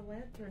of the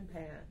lantern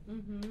pant.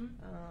 Mm-hmm.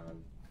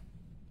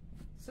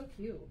 So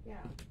cute. Yeah,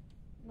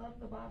 love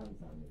the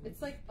bottoms on these.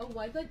 It's like a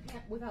wide leg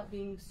pant without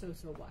being so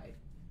wide.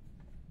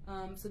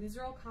 So these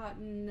are all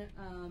cotton.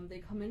 They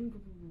come in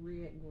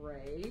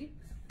gray.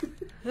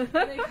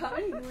 They come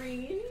in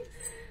green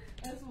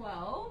as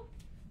well.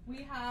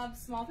 We have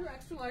small through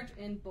extra large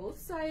in both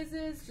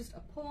sizes, just a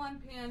pull-on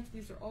pant.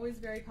 These are always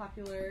very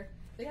popular.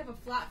 They have a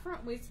flat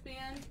front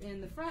waistband in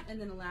the front and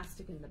then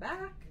elastic in the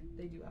back.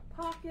 They do have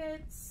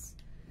pockets.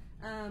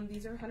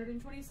 These are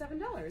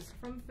 $127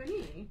 from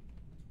Fenini.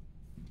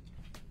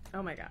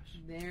 Oh my gosh.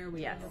 There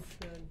we Yes.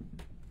 go.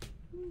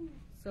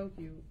 So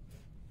cute.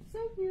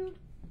 So cute.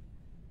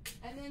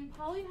 And then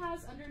Polly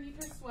has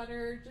underneath her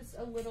sweater just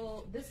a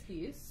little, this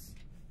piece.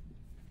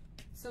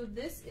 So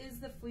this is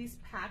the fleece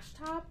patch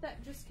top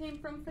that just came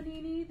from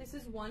Fenini. This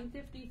is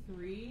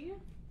 $153.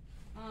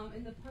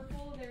 In the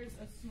purple, there's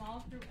a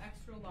small through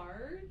extra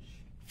large.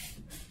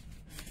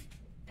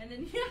 And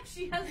then yeah,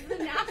 she has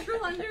the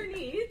natural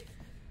underneath.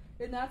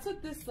 And that's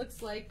what this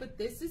looks like. But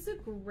this is a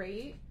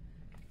great,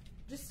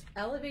 just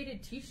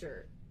elevated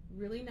t-shirt.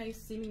 Really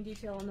nice seaming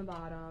detail on the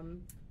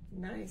bottom.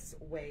 Nice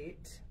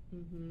weight,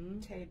 Mm-hmm.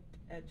 taped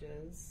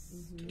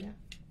edges. Mhm. Yeah.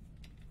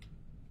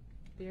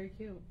 Very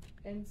cute.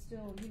 And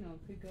still, you know,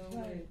 could go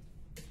Right. with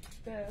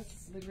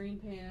this. The green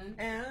pan.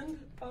 And,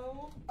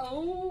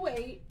 Oh,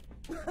 wait.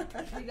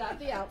 We got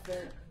the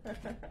outfit.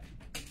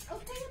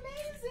 Okay,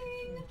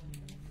 amazing.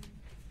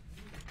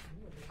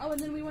 Oh, and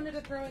then we wanted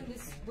to throw in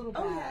this little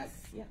bag. Oh,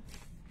 yes. Yeah.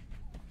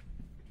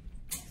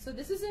 So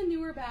this is a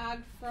newer bag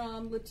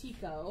from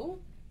Latico.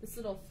 This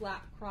little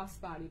flat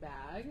crossbody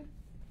bag.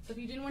 So if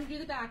you didn't want to do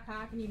the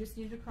backpack and you just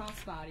needed a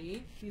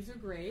crossbody, these are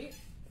great.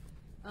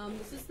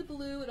 This is the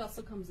blue. It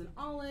also comes in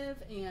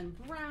olive and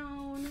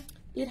brown.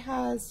 It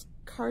has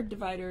card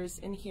dividers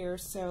in here,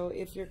 so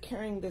if you're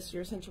carrying this,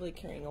 you're essentially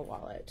carrying a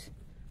wallet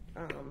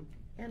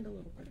and a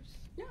little purse.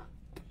 Yeah.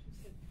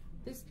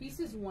 This piece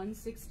is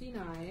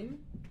 $169,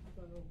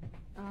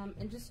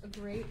 and just a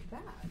great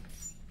bag.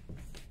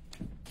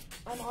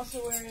 I'm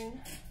also wearing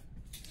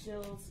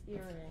Jill's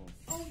earrings.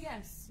 Oh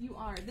yes, you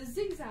are. The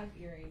zigzag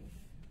earring.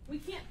 We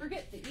can't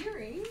forget the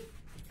earring.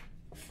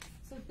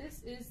 So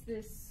this is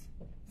this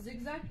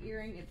zigzag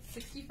earring. It's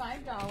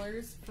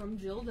 $65 from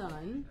Jill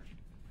Dunn.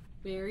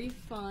 Very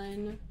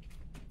fun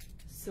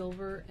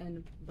silver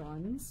and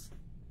bronze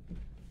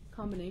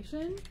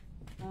combination,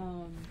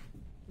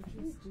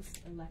 which is just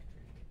electric.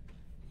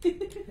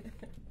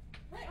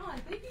 Right on.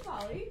 Thank you,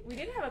 Polly. We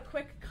did have a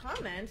quick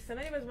comment.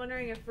 Somebody was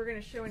wondering if we're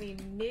going to show any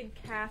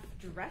mid-calf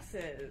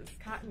dresses,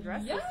 cotton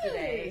dresses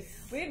today.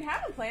 We didn't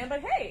have a plan,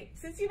 but hey,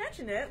 since you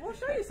mentioned it, we'll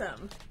show you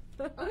some.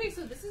 Okay,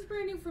 so this is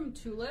brand new from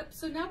Tulip.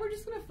 So now we're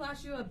just going to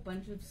flash you a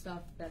bunch of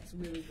stuff that's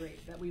really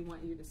great that we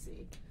want you to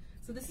see.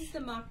 So this is the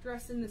mock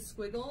dress in the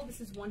squiggle.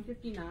 This is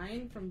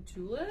 $159 from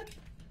Tulip.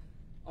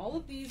 All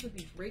of these would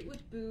be great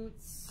with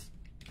boots.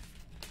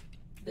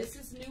 This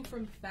is new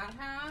from Fat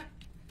Hat.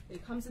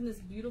 It comes in this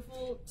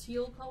beautiful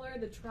teal color,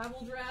 the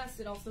travel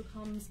dress. It also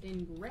comes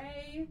in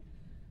gray.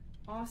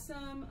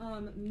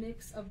 Awesome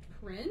mix of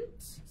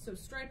print. So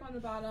stripe on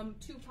the bottom,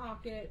 2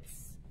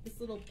 pockets,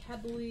 this little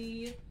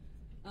pebbly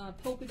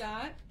polka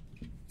dot,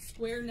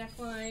 square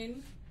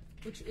neckline,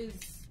 which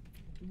is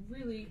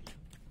really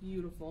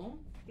beautiful.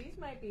 These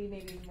might be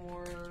maybe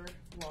more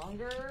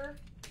longer,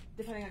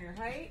 depending on your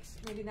height.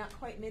 Maybe not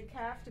quite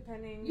mid-calf,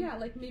 depending. Yeah,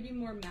 like maybe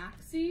more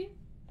maxi.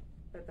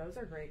 But those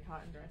are great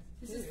cotton dresses.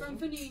 This is from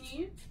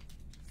Fenini.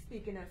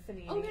 Speaking of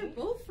Fenini. Oh, they're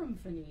both from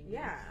Fenini.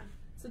 Yeah.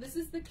 So this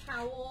is the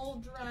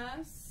cowl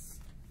dress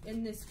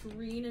in this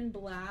green and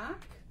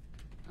black.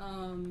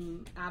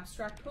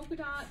 Abstract polka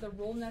dot, the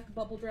roll neck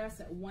bubble dress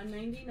at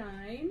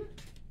 $199.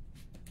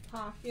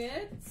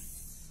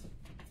 Pockets.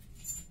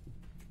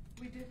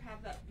 We do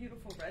have that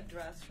beautiful red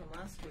dress from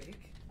last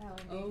week.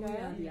 Oh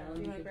yeah, the You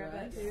want to grab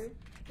that too?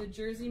 The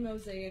jersey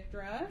mosaic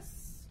dress.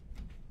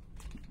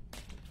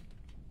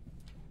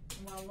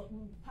 While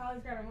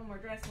Polly's grabbing one more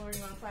dress, Lauren,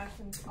 you want to flash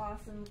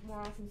some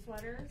more awesome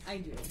sweaters? I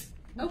do.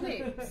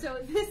 Okay, so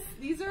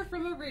these are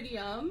from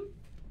Iridium.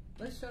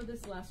 Let's show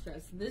this last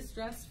dress. This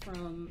dress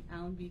from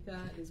Alambika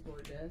is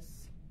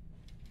gorgeous.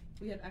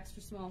 We have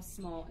extra small,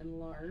 small, and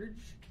large.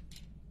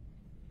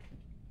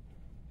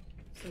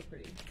 So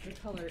pretty. The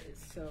color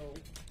is so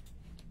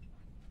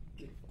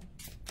beautiful.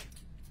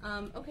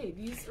 Okay,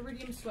 these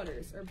Iridium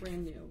sweaters are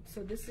brand new.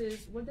 So this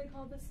is, what do they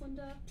call this,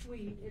 Linda?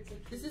 Tweed.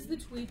 This is the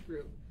tweed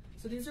group.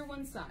 So these are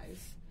one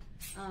size.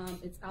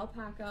 It's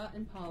alpaca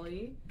and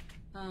poly.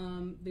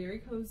 Very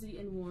cozy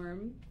and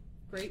warm.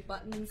 Great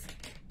buttons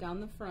down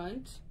the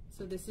front.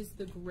 So this is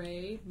the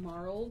gray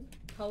marled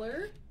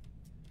color.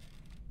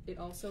 It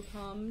also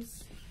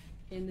comes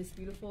in this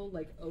beautiful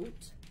like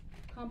oat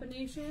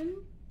combination.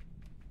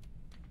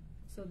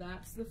 So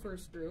that's the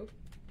first group.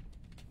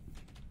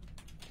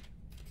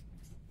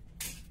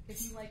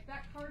 If you like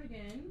that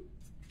cardigan,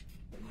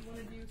 but you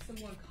want to do some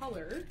more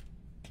color,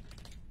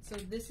 so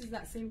this is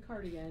that same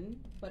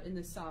cardigan, but in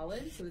the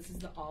solid. So this is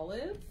the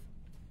olive.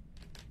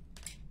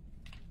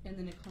 And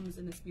then it comes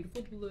in this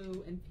beautiful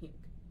blue and pink.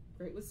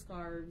 Great with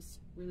scarves,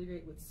 really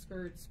great with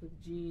skirts,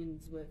 with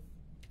jeans, with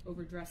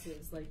over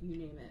dresses, like you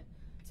name it.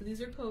 So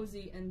these are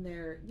cozy and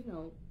they're, you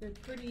know, they're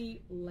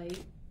pretty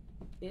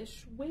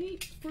light-ish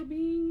weight for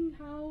being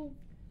how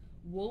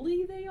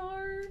woolly they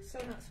are. So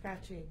not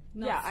scratchy.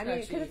 Not yeah, I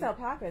mean, scratchy. because it's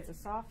alpaca, it's a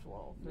soft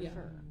wool for Yeah.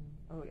 sure.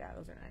 Oh yeah,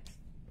 those are nice.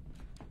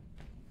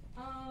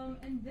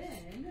 And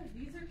then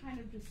these are kind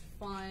of just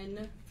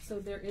fun. So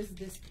there is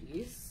this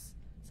piece.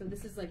 So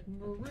this is like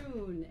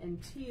maroon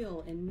and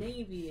teal and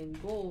navy and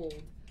gold.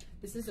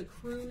 This is a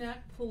crew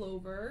neck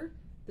pullover.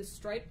 The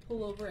striped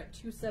pullover at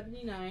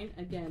 $279.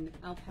 Again,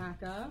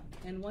 alpaca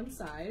and one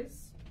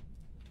size.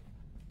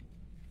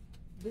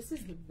 This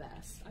is the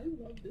vest. I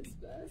love this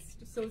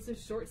vest. So it's a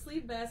short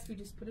sleeve vest. We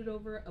just put it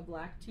over a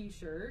black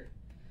t-shirt.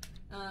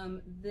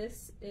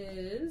 This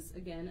is,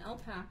 again,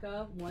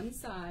 alpaca, one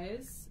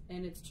size,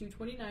 and it's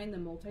 $229, the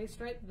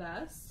multi-stripe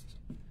vest.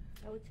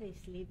 I would say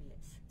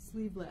sleeveless.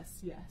 Sleeveless,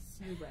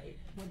 yes, you're right.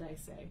 What did I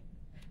say?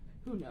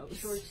 Who knows?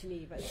 Short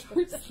sleeve.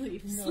 Short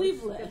sleeve,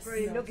 sleeveless. They're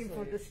probably looking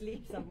for the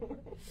sleeve somewhere.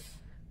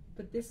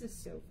 But this is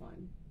so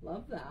fun.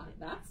 Love that.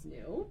 That's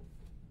new.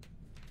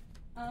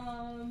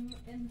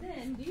 And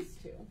then these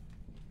two.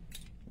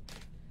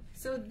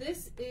 So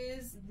this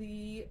is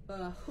the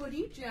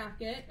hoodie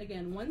jacket,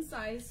 again, one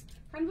size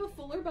Kind of a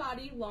fuller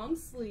body, long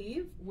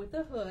sleeve with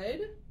a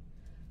hood.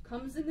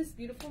 Comes in this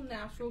beautiful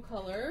natural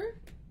color.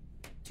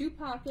 2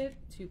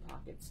 pockets,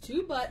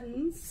 2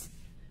 buttons.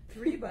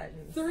 3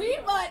 buttons. 3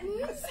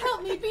 buttons.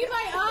 Help me be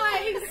my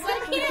eyes. I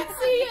can't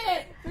see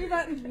it. 3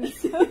 buttons.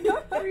 3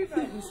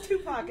 buttons, 2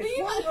 pockets,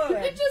 Be 1 my-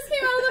 hood. It just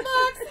came out of the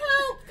box.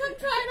 Help! Come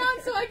try it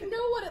on so I can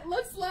know what it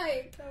looks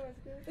like.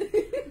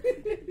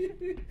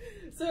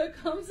 So it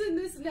comes in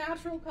this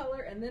natural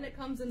color, and then it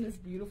comes in this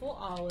beautiful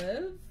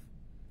olive.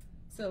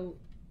 So,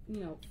 you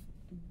know,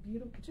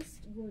 beautiful, just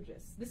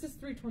gorgeous. This is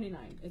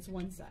 $3.29. It's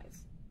one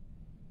size.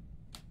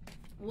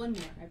 One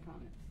more, I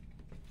promise.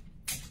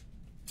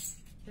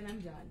 Then I'm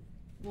done.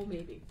 Well,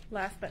 maybe.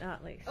 Last but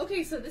not least.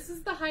 Okay, so this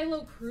is the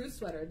high-low crew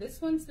sweater.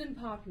 This one's been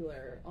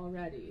popular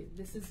already.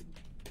 This is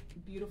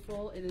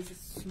beautiful. It is a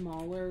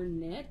smaller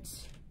knit.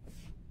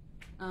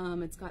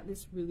 It's got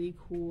this really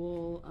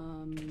cool,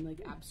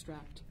 like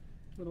abstract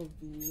little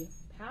V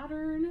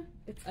pattern.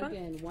 It's fun.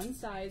 Again, one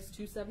size,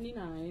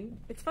 $2.79.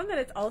 It's fun that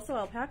it's also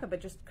alpaca, but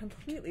just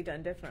completely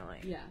done differently.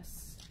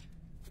 Yes.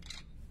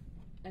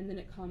 And then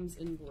it comes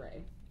in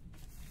gray.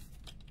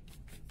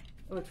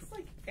 Oh, it's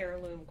like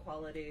heirloom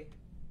quality.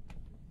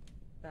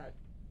 That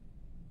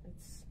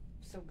it's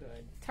so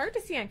good. It's hard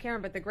to see on camera,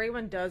 but the gray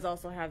one does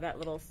also have that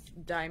little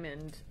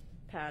diamond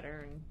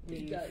pattern.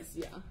 It does,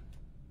 yeah.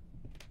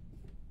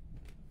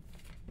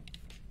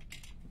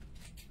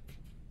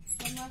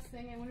 One last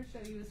thing I want to show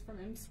you is from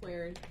M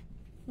Squared.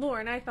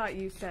 Lauren, I thought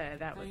you said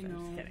that was. I I'm know.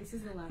 just kidding. This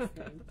is the last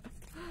thing.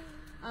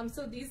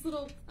 So these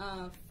little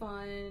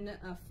fun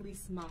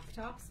fleece mock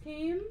tops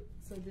came.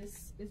 So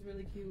this is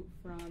really cute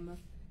from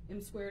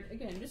M Squared.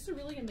 Again, just a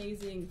really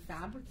amazing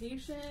fabric.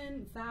 This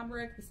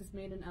is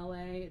made in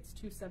LA. It's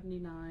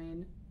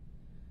 $2.79.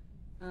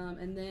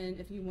 And then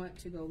if you want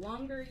to go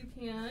longer, you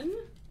can.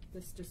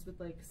 This just with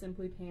like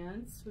Sympli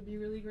pants would be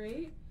really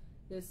great.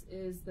 This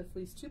is the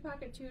fleece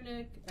 2-pocket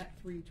tunic at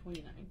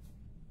 $3.29.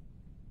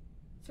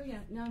 So yeah,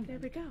 now I'm There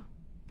done. we go.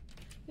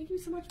 Thank you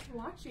so much for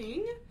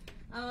watching.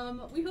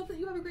 We hope that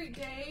you have a great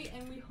day,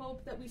 and we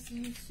hope that we see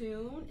you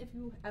soon. If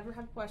you ever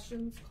have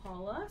questions,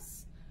 call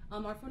us.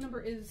 Our phone number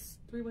is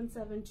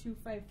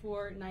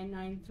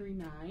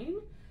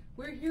 317-254-9939.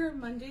 We're here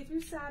Monday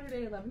through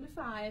Saturday, 11 to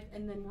 5,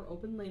 and then we're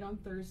open late on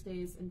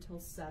Thursdays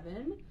until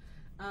 7.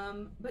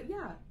 But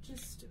yeah,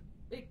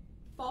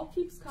 fall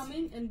keeps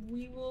coming, and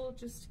we will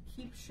just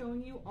keep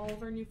showing you all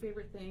of our new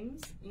favorite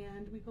things,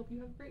 and we hope you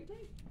have a great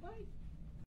day. Bye.